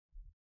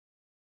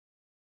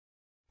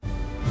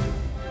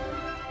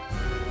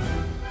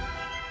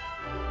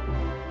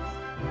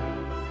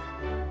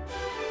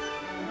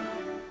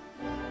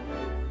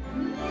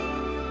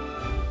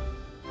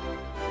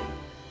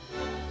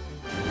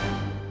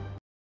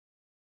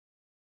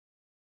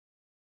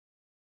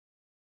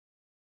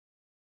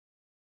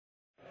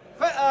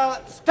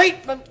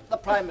Statement, the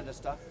Prime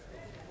Minister.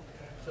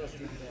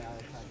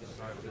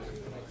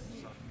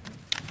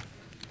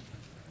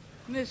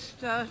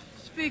 Mr.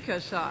 Speaker,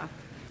 sir,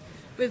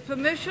 with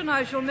permission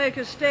I shall make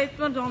a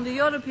statement on the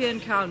European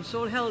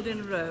Council held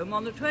in Rome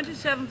on the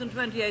 27th and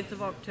 28th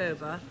of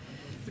October,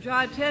 which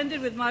I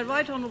attended with my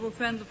right honourable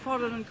friend, the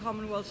Foreign and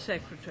Commonwealth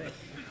Secretary.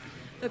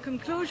 The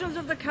conclusions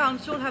of the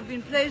Council have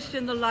been placed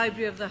in the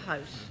library of the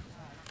House.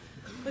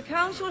 The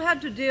Council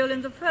had to deal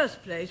in the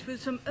first place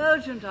with some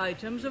urgent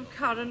items of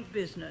current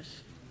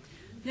business,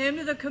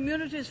 namely the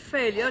Community's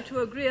failure to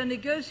agree a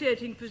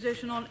negotiating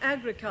position on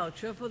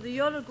agriculture for the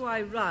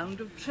Uruguay round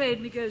of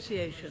trade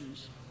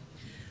negotiations,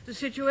 the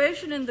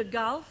situation in the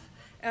Gulf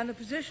and the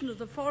position of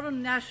the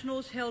foreign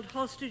nationals held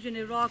hostage in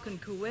Iraq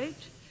and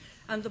Kuwait,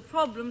 and the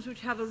problems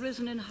which have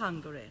arisen in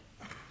Hungary.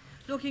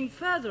 Looking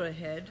further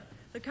ahead,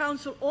 the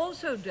Council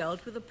also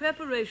dealt with the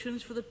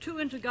preparations for the two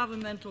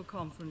intergovernmental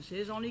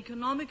conferences on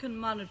economic and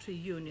monetary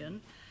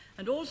union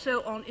and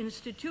also on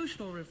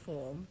institutional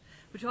reform,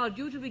 which are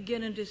due to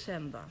begin in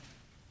December.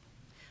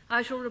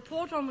 I shall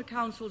report on the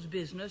Council's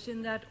business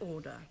in that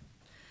order.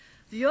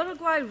 The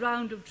Uruguay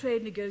round of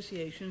trade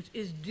negotiations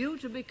is due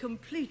to be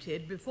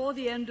completed before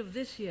the end of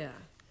this year.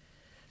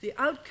 The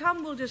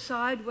outcome will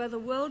decide whether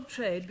world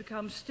trade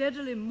becomes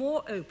steadily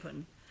more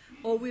open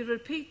or we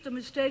repeat the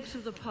mistakes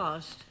of the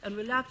past and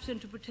relapse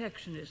into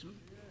protectionism.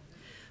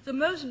 The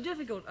most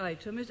difficult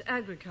item is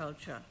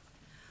agriculture.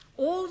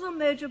 All the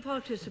major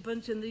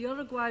participants in the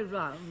Uruguay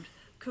round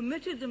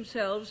committed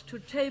themselves to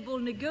table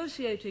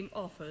negotiating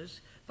offers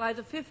by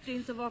the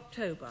 15th of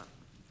October.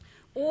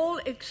 All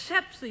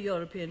except the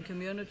European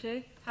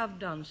Community have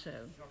done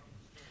so.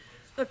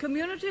 The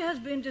Community has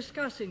been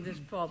discussing this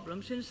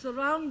problem since the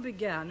round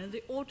began in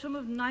the autumn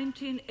of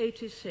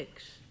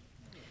 1986.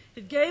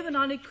 It gave an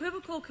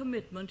unequivocal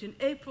commitment in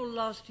April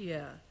last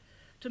year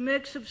to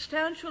make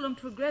substantial and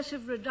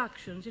progressive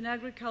reductions in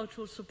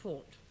agricultural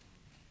support.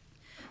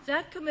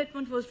 That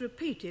commitment was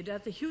repeated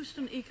at the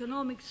Houston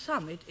Economic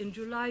Summit in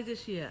July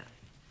this year.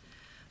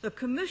 The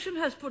Commission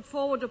has put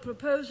forward a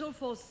proposal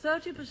for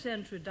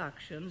 30%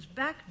 reductions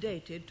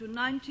backdated to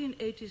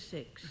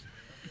 1986.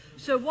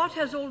 So what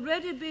has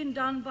already been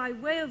done by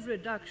way of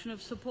reduction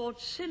of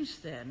support since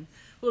then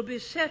will be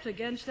set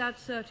against that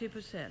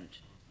 30%.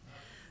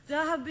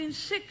 There have been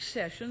 6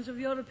 sessions of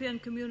European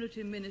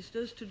Community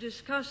ministers to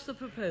discuss the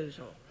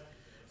proposal.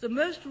 The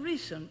most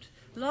recent,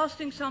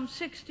 lasting some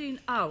 16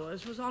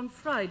 hours, was on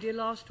Friday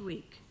last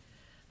week,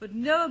 but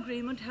no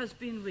agreement has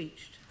been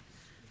reached.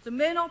 The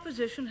main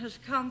opposition has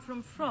come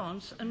from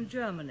France and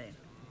Germany.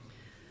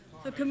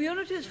 The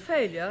Community's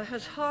failure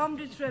has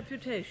harmed its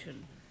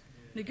reputation.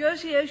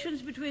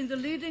 Negotiations between the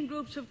leading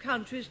groups of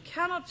countries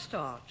cannot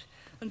start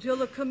until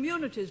the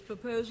Community's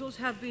proposals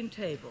have been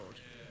tabled.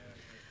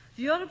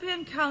 The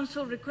European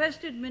Council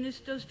requested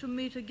ministers to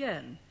meet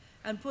again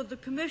and put the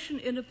Commission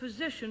in a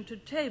position to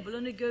table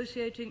a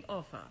negotiating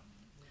offer.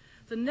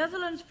 The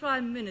Netherlands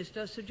Prime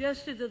Minister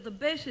suggested that the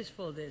basis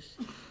for this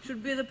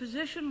should be the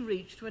position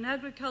reached when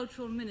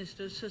agricultural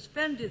ministers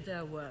suspended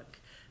their work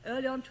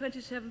early on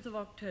 27th of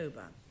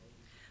October.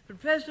 But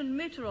President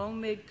Mitterrand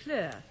made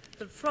clear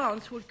that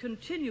France would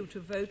continue to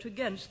vote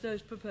against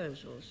those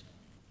proposals.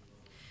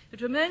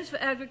 It remains for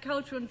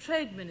agriculture and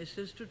trade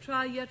ministers to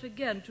try yet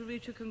again to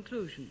reach a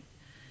conclusion.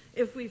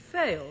 If we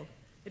fail,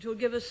 it will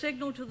give a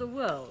signal to the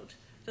world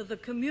that the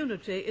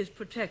Community is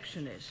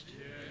protectionist.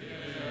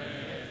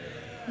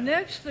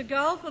 Next, the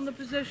Gulf and the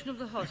position of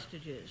the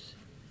hostages.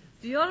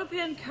 The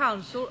European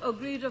Council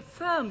agreed a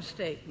firm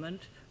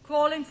statement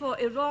calling for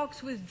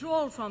Iraq's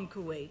withdrawal from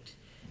Kuwait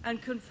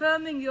and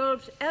confirming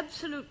Europe's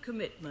absolute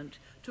commitment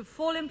to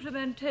full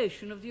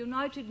implementation of the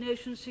United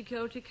Nations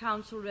Security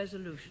Council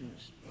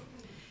resolutions.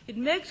 It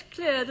makes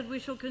clear that we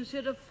shall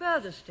consider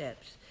further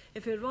steps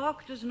if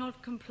Iraq does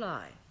not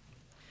comply.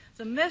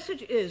 The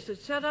message is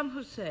that Saddam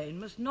Hussein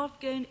must not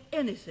gain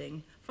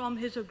anything from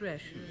his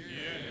aggression.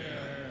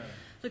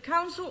 The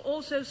Council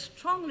also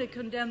strongly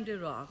condemned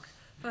Iraq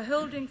for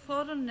holding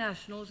foreign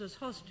nationals as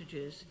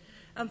hostages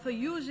and for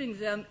using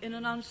them in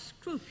an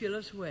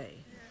unscrupulous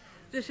way.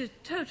 This is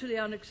totally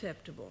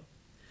unacceptable.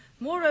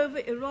 Moreover,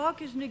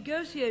 Iraq is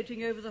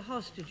negotiating over the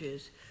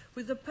hostages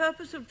with the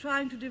purpose of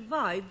trying to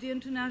divide the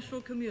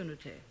international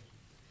community.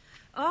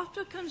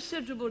 After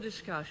considerable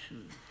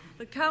discussion,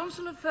 the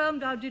Council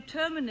affirmed our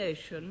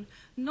determination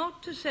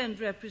not to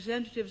send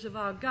representatives of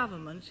our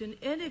governments in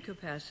any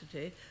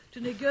capacity to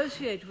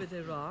negotiate with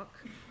Iraq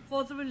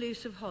for the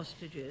release of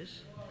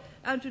hostages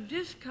and to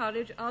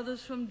discourage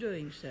others from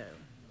doing so.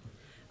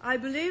 I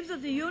believe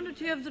that the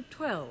unity of the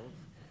 12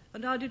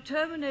 and our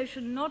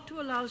determination not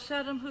to allow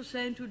Saddam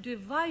Hussein to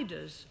divide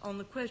us on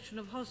the question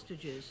of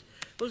hostages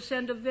will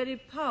send a very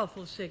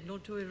powerful signal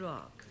to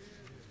Iraq.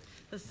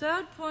 The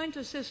third point,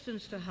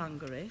 assistance to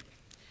Hungary.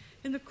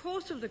 In the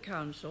course of the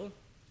Council,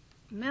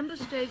 Member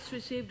States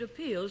received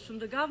appeals from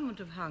the government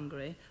of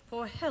Hungary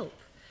for help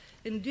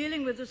in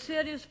dealing with the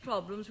serious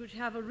problems which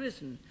have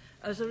arisen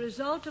as a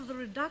result of the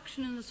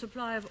reduction in the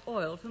supply of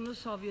oil from the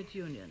Soviet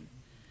Union.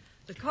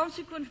 The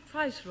consequent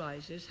price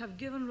rises have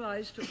given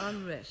rise to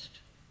unrest.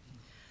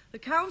 The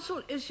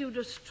Council issued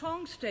a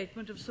strong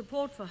statement of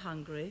support for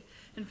Hungary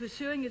in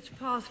pursuing its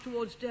path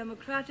towards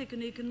democratic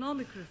and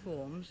economic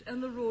reforms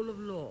and the rule of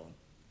law.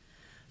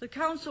 The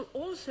Council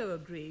also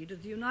agreed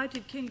at the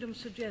United Kingdom's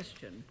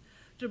suggestion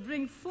to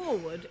bring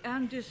forward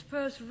and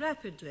disperse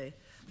rapidly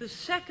the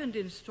second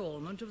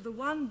instalment of the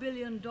 $1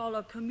 billion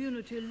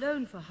community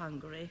loan for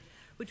Hungary,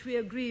 which we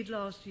agreed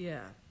last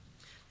year.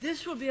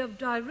 This will be of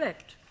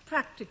direct,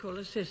 practical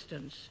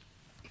assistance.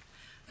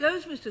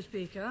 Those, Mr.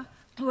 Speaker,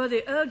 were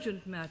the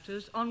urgent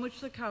matters on which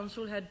the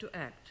Council had to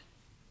act.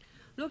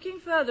 Looking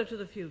further to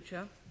the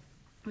future,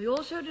 we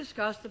also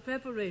discussed the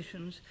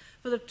preparations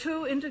for the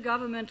two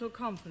intergovernmental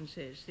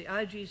conferences, the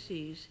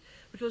IGCs,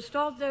 which will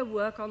start their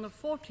work on the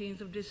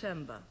 14th of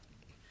December.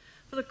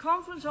 For the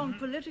Conference on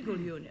Political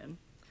Union,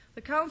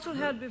 the Council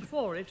had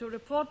before it a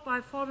report by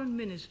foreign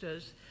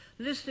ministers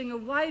listing a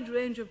wide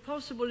range of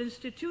possible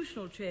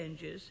institutional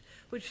changes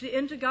which the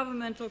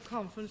Intergovernmental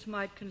Conference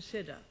might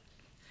consider.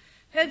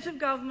 Heads of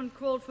government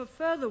called for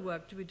further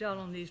work to be done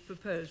on these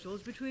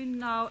proposals between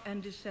now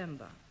and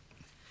December.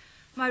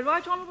 My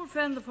Right Honourable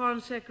friend, the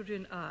Foreign Secretary,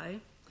 and I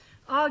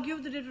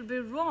argued that it would be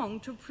wrong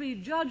to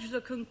prejudge the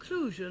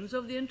conclusions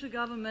of the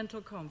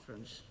Intergovernmental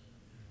Conference.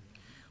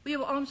 We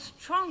were on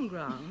strong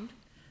ground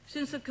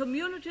since the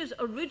community's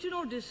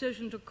original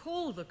decision to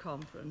call the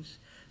conference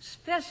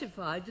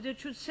specified that it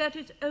should set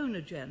its own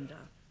agenda.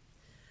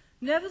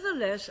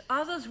 Nevertheless,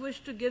 others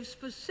wished to give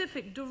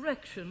specific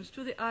directions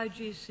to the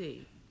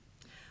IGC.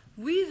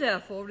 We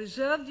therefore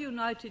reserved the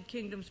United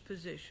Kingdom's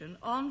position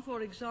on,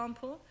 for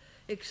example,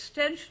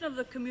 extension of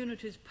the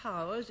community's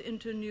powers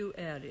into new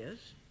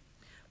areas,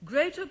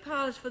 greater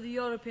powers for the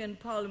European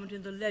Parliament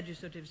in the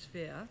legislative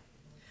sphere,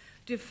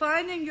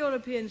 defining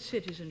European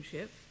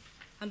citizenship,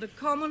 and a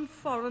common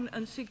foreign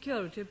and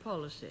security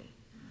policy.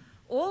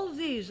 All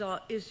these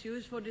are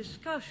issues for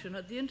discussion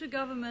at the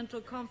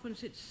Intergovernmental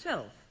Conference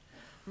itself,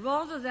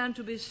 rather than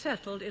to be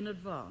settled in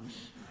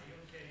advance.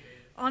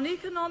 On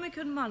economic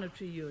and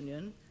monetary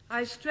union,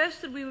 I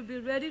stressed that we would be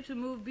ready to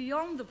move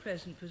beyond the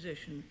present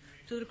position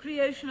to the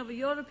creation of a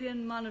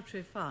European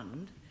monetary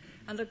fund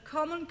and a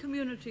common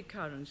community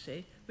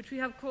currency, which we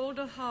have called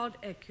a hard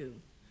ECU.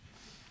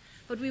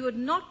 But we would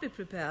not be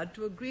prepared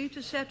to agree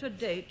to set a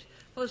date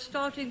for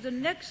starting the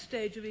next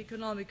stage of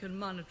economic and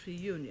monetary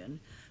union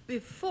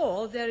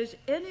before there is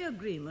any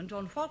agreement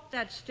on what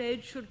that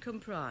stage should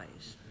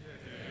comprise.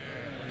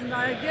 And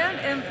I again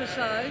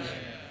emphasized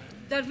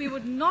that we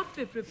would not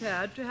be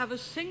prepared to have a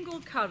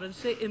single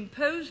currency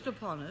imposed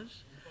upon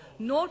us,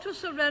 nor to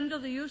surrender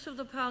the use of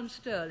the pound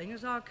sterling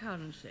as our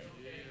currency.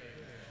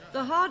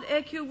 The hard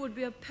ECU would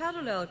be a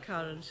parallel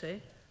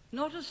currency,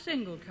 not a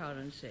single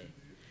currency.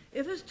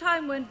 If as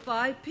time went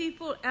by,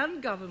 people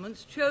and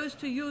governments chose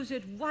to use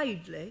it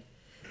widely,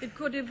 it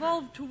could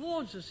evolve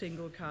towards a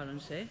single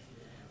currency,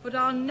 but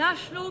our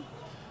national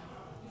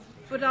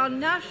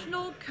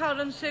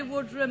currency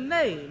would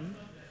remain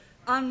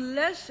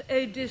unless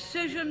a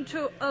decision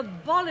to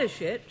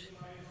abolish it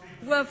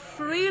were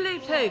freely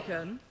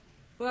taken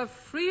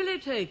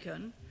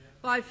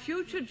by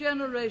future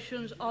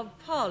generations of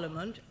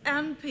Parliament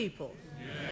and people.